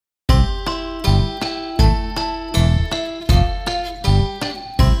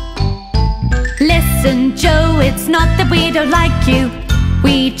Listen, Joe, it's not that we don't like you,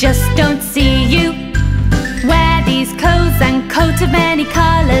 we just don't see you. Wear these clothes and coat of many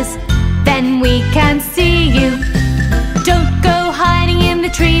colours, then we can see you. Don't go hiding in the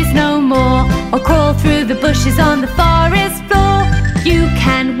trees no more, or crawl through the bushes on the forest floor. You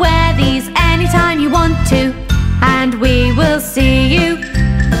can wear these anytime you want to, and we will see you.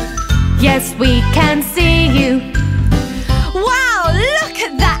 Yes, we can see you. Wow, look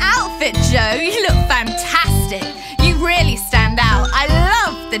at that outfit, Joe. You look fantastic. You really stand out. I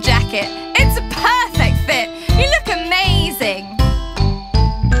love the jacket. It's a perfect fit. You look amazing.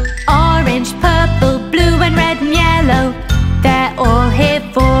 Orange, purple, blue and red and yellow, they're all here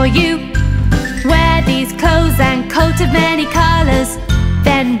for you. Wear these clothes and coat of many colours,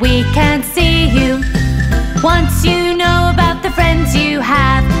 then we can see you. Once you know about the friends you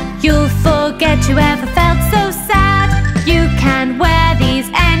have, you'll forget you ever felt so sad. You can wear these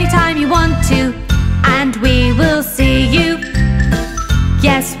anytime you want to, and we will see you.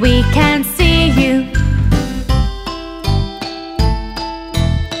 Yes, we can see you.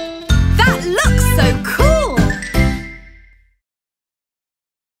 That looks so cool!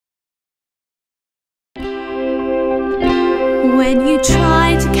 When you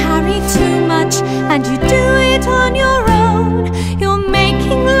try to carry too much and you do it on your own, you're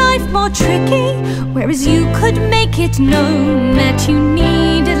making life more tricky, whereas you could make it known that you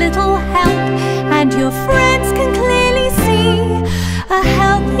need a little help, and your friends can clearly see a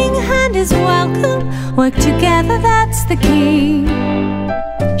helping hand is welcome. Work together, that's the key.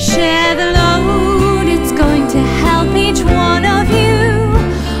 Share the load, it's going to help each one of you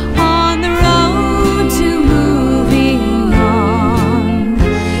on the road to moving on.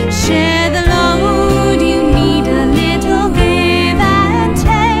 Share the load, you need a little give and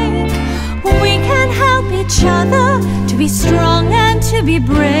take. We can help each other to be strong and to be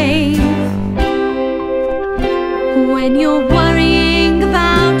brave. When you're worrying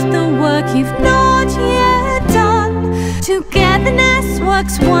about the work you've not yet done, togetherness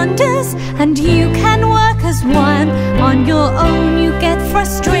works wonders, and you can work as one. On your own you get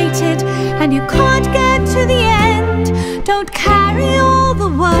frustrated and you can't get to the end. Don't carry all the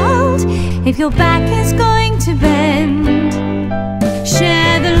world if your back is going to bend.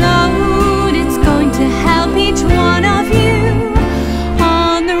 Share the load, it's going to help each one of you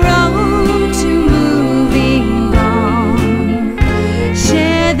on the road to moving on.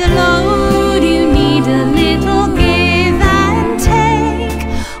 Share the load, you need a little give and take.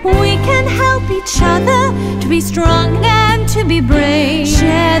 We can help each other to be strong and to be brave.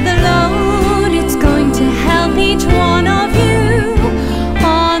 Share the load, it's going to help each one of you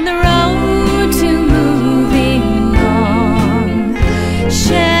on the road to moving on.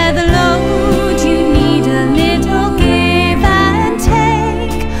 Share the load, you need a little give and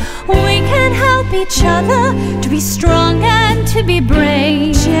take. We can help each other to be strong and to be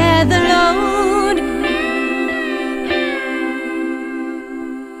brave. Share the load.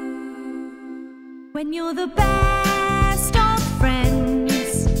 When you're the best of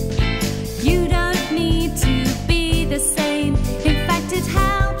friends, you don't need to be the same. In fact, it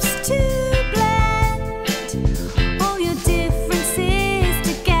helps to blend all your differences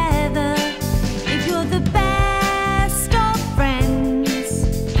together. If you're the best of friends,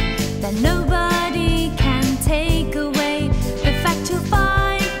 then nobody can take away the fact you'll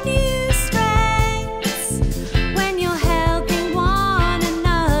find new strengths when you're helping one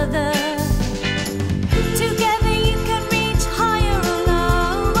another. Together you can reach higher or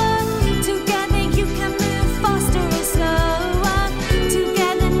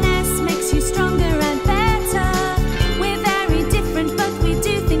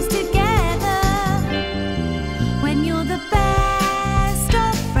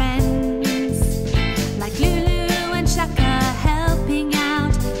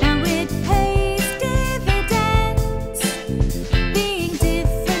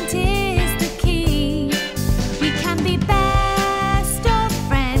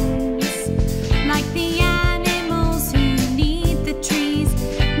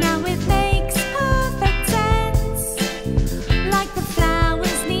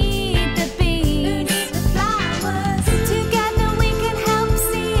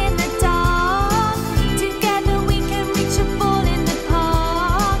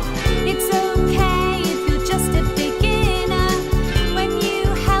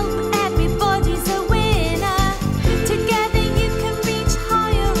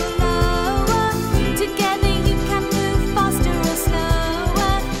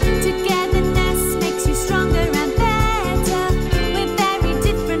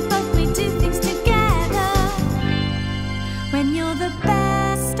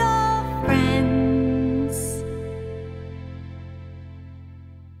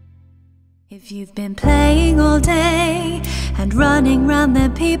If you've been playing all day and running round,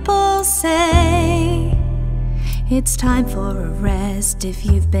 then people say it's time for a rest. If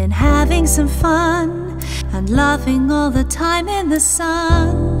you've been having some fun and laughing all the time in the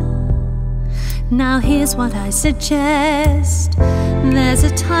sun, now here's what I suggest. There's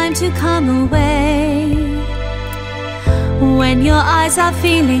a time to come away when your eyes are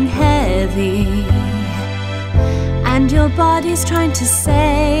feeling heavy and your body's trying to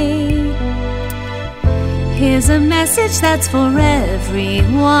say, here's a message that's for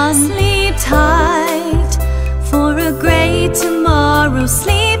everyone. Sleep tight for a great tomorrow.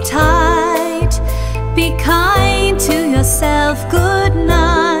 Sleep tight, be kind to yourself. Good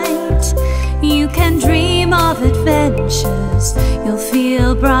night. You can dream of adventures. You'll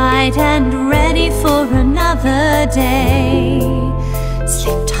feel bright and ready for another day.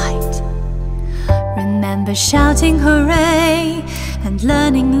 Sleep tight. Remember shouting hooray and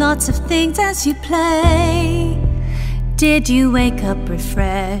learning lots of things as you play. Did you wake up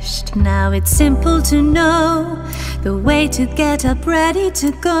refreshed? Now it's simple to know the way to get up ready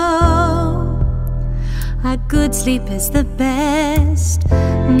to go. A good sleep is the best.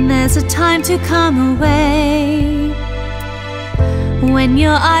 There's a time to come away when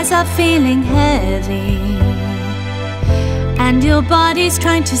your eyes are feeling heavy and your body's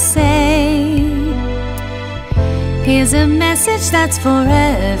trying to say, here's a message that's for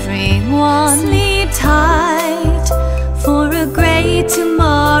everyone. Sleep tight for a great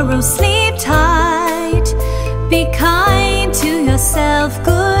tomorrow. Sleep tight, be kind to yourself.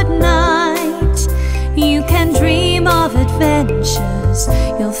 Good night. You can dream of adventures.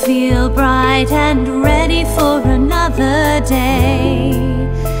 You'll feel bright and ready for another day.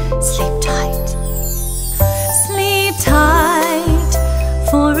 Sleep tight. Sleep tight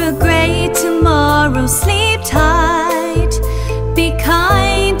for a great tomorrow. Sleep tight, be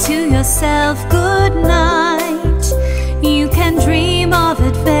kind to yourself. Good night. You can dream of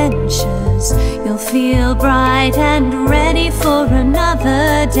adventures. You'll feel bright and ready for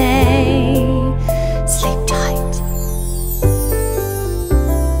another day. Sleep tight.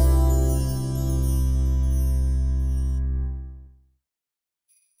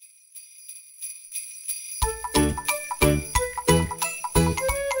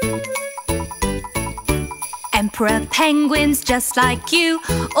 Emperor penguins just like you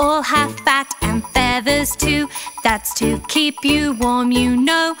all have fat and feathers too. That's to keep you warm, you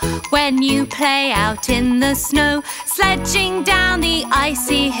know, when you play out in the snow. Sledging down the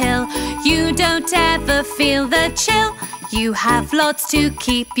icy hill, you don't ever feel the chill. You have lots to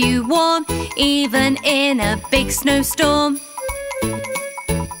keep you warm, even in a big snowstorm.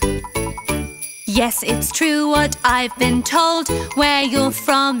 Yes, it's true what I've been told. Where you're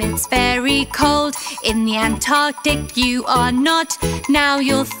from, it's very cold. In the Antarctic, you are not. Now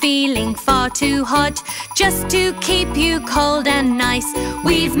you're feeling far too hot. Just to keep you cold and nice,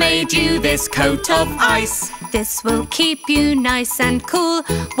 we've made you this coat of ice. This will keep you nice and cool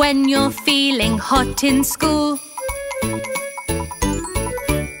when you're feeling hot in school.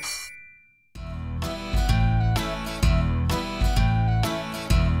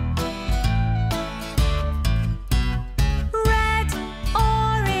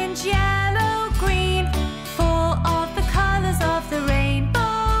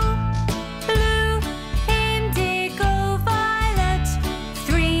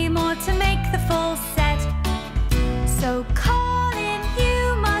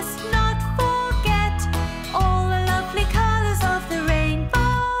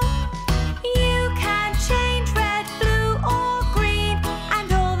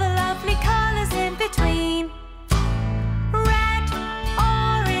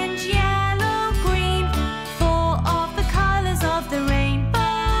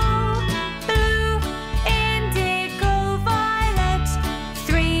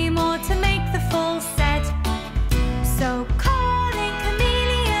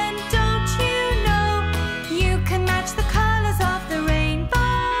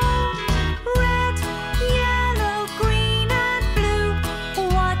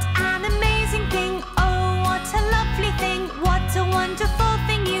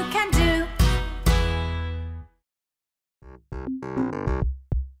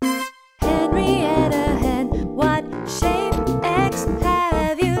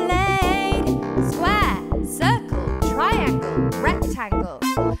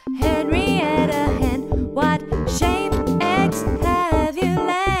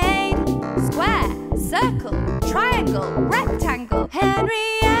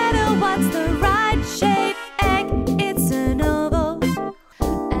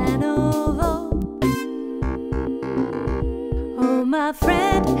 My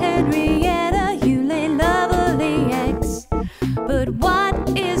friend Henrietta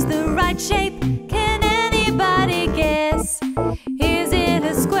What is the right shape? Can anybody guess? Is it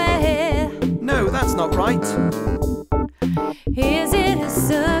a square? No, that's not right. Is it a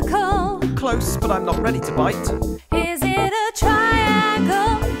circle? Close, but I'm not ready to bite. Is it a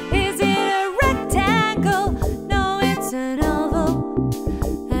triangle? Is it a rectangle? No, it's an oval.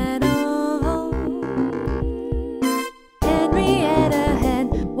 An oval. Henrietta Hen,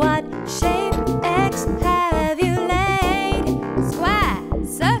 what shape X have you laid? Square,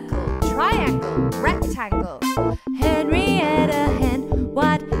 circle, triangle, rectangle. Henrietta Hen,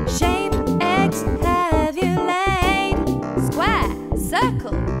 what shape X have you laid? Square,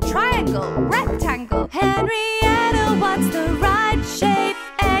 circle, triangle, rectangle. Henrietta, what's the right shape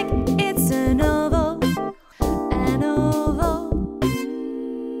egg? It's an oval. An oval.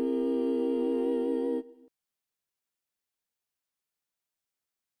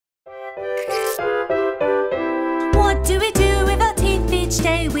 What do we do with our teeth each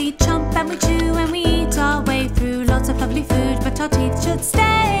day? We chomp and we chew and we eat our way through lots of lovely food, but our teeth should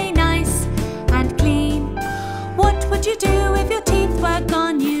stay nice and clean. What would you do if your teeth were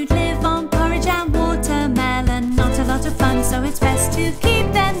gone? You'd live on porridge and watermelon. Not a lot of fun, so it's best to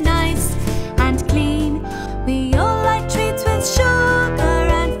keep them nice and clean. We all like treats with sugar,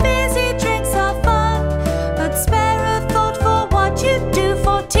 and fizzy drinks are fun, but spare a thought for what you'd do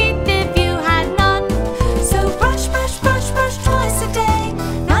for teeth if you had none. So brush, brush, brush, brush twice a day.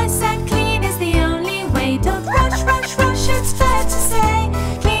 Nice and clean is the only way. Don't rush, rush, rush, it's fair to say.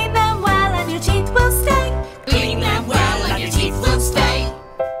 Clean them well and your teeth will stay. Clean them well and your teeth will stay.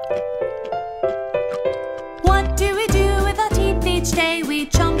 What do we do with our teeth each day? We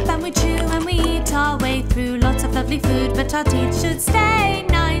chomp and we chew and we eat our way through lots of lovely food, but our teeth should stay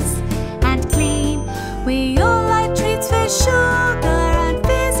nice and clean. We all like treats with sugar, and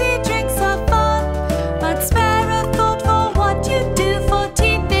fizzy drinks are fun, but spare a thought for what you'd do for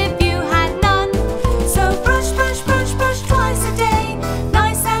teeth if you had none. So brush, brush, brush, brush twice a day.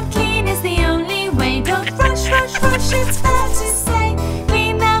 Nice and clean is the only way. Don't rush, rush, rush, it's fair to say.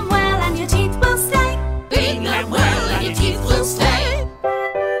 Clean them well and your teeth will stay. Clean them well and your teeth will stay.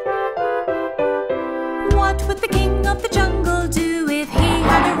 What would the king of the jungle do if he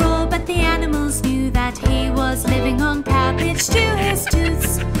had a roar, but the animals knew that he was living on cabbage to his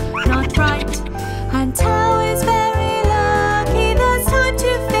tooths? Not right. And Tao is very lucky, there's time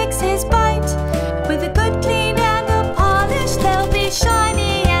to fix his bite. With a good clean and a polish, they'll be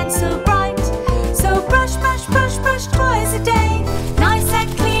shiny and so bright. So brush, brush, brush, brush twice a day. Nice and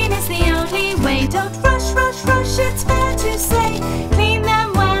clean is the only way. Don't rush, rush, rush, it's fair to say. Clean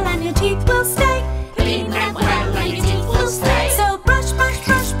them well and your teeth will stay. Clean them well and your teeth will stay. So brush, brush,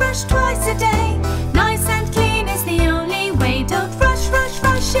 brush, brush twice a day. Nice and clean is the only way. Don't rush, rush,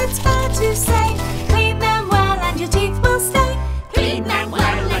 rush, it's fair to say. Clean them well and your teeth will stay. Clean them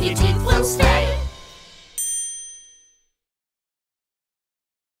well and your teeth will stay.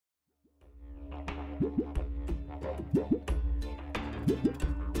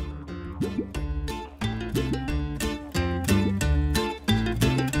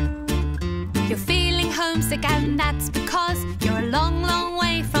 You're feeling homesick and that's because you're a long, long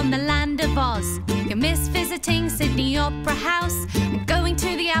way from the land of Oz. You miss visiting Sydney Opera House and going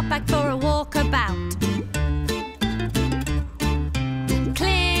to the outback for a walkabout.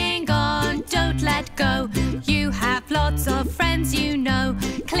 Cling on, don't let go. You have lots of friends you know.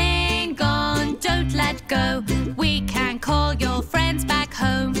 Cling on, don't let go. We can call your friends back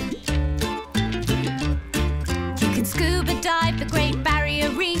home. You can scuba dive the Great Barrier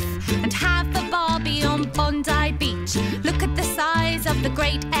Reef and have a barbie on Bondi Beach. Look at the size of the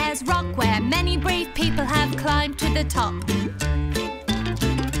Great Ayers Rock, where many brave people have climbed to the top.